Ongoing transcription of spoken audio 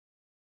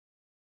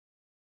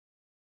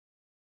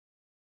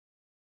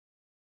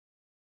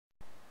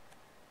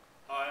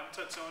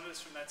I'm Todd Saunders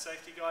from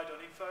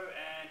thatsafetyguy.info,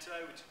 and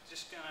today we're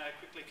just going to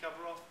quickly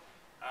cover off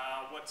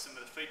what some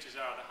of the features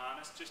are of the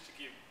harness, just to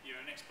give you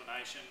an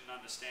explanation and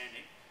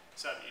understanding,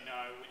 so that you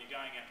know when you're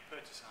going out to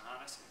purchase a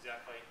harness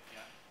exactly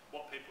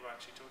what people are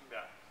actually talking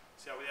about.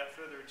 So without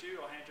further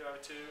ado, I'll hand you over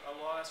to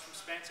Elias from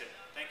Spanset.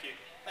 Thank you.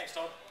 Thanks,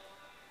 Todd.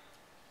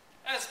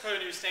 As per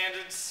new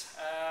standards,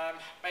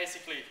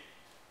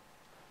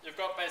 you've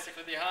got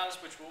the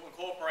harness which will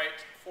incorporate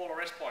 4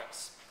 arrest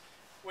points.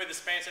 With the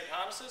Spanset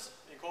harnesses,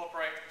 you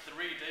incorporate the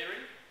rear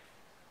D-ring,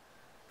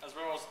 as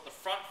well as the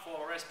front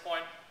 4 arrest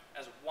point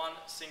as one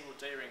single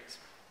D-rings.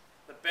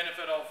 The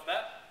benefit of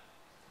that,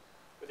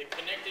 with the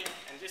connecting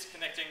and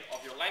disconnecting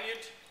of your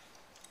lanyard,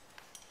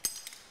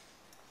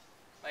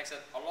 makes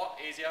it a lot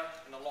easier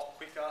and a lot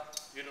quicker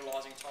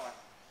utilising time.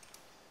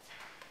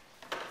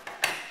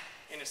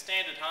 In a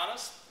standard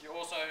harness, you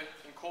also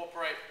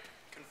incorporate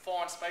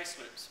confined space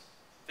loops.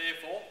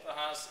 Therefore, the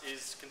harness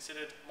is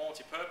considered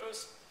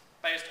multi-purpose,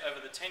 based over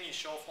the 10-year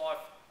shelf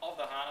life of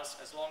the harness,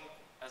 as long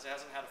as it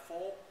hasn't had a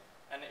fall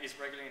and is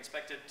regularly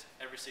inspected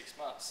every 6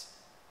 months.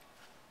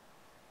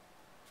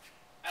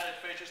 Added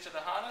features to the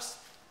harness,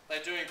 they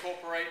do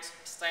incorporate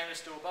stainless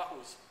steel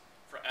buckles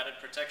for added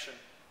protection.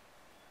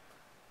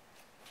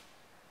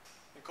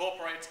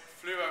 Incorporates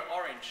fluoro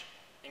orange,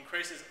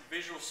 increases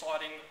visual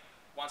sighting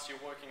once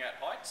you're working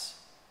at heights.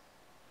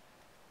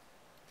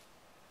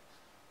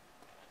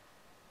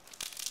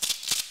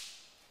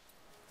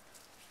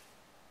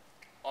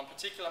 On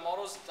particular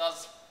models, it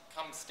does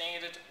come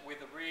standard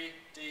with a rear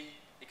D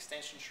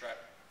extension strap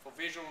for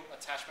visual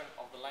attachment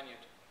of the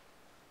lanyard.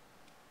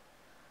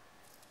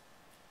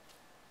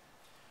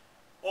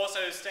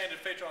 Also, standard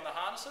feature on the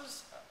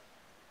harnesses,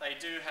 they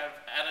do have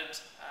added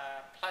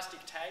plastic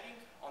tagging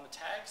on the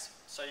tags,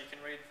 so you can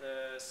read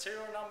the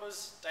serial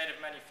numbers, date of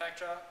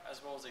manufacture,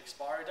 as well as the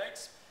expiry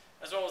dates,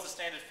 as well as the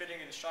standard fitting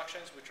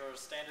instructions, which are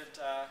standard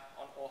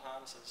on all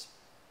harnesses.